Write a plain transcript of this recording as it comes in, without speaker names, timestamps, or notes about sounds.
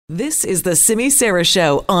This is the Simi Sara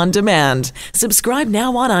Show on demand. Subscribe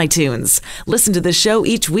now on iTunes. Listen to the show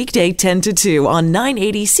each weekday 10 to 2 on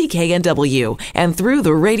 980 CKNW and through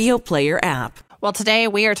the Radio Player app. Well, today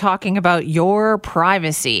we are talking about your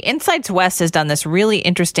privacy. Insights West has done this really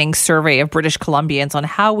interesting survey of British Columbians on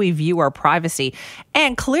how we view our privacy.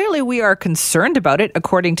 And clearly we are concerned about it.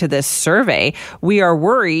 According to this survey, we are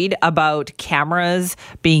worried about cameras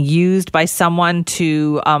being used by someone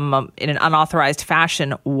to, in an unauthorized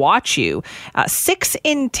fashion, watch you. 6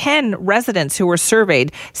 in 10 residents who were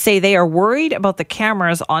surveyed say they are worried about the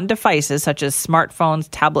cameras on devices such as smartphones,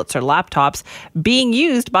 tablets, or laptops being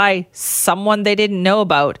used by someone they didn't know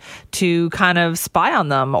about to kind of spy on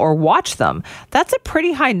them or watch them. That's a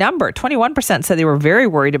pretty high number. 21% said they were very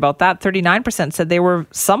worried about that. 39% said they were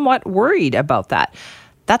somewhat worried about that.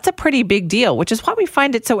 That's a pretty big deal, which is why we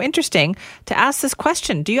find it so interesting to ask this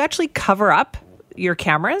question. Do you actually cover up your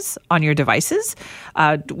cameras on your devices?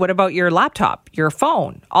 What about your laptop, your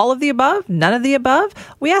phone? All of the above? None of the above?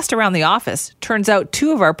 We asked around the office. Turns out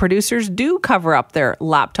 2 of our producers do cover up their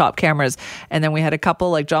laptop cameras. And then we had a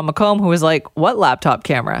couple like John McComb who was like, what laptop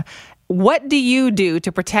camera? What do you do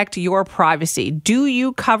to protect your privacy? Do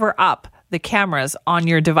you cover up the cameras on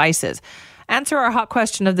your devices? Answer our hot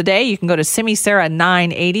question of the day. You can go to Simi Sara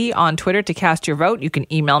 980 on Twitter to cast your vote. You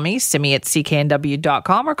can email me,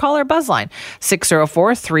 simi@cknw.com, or call our buzzline,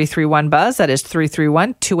 604-331-BUZZ. That is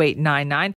 331-2899.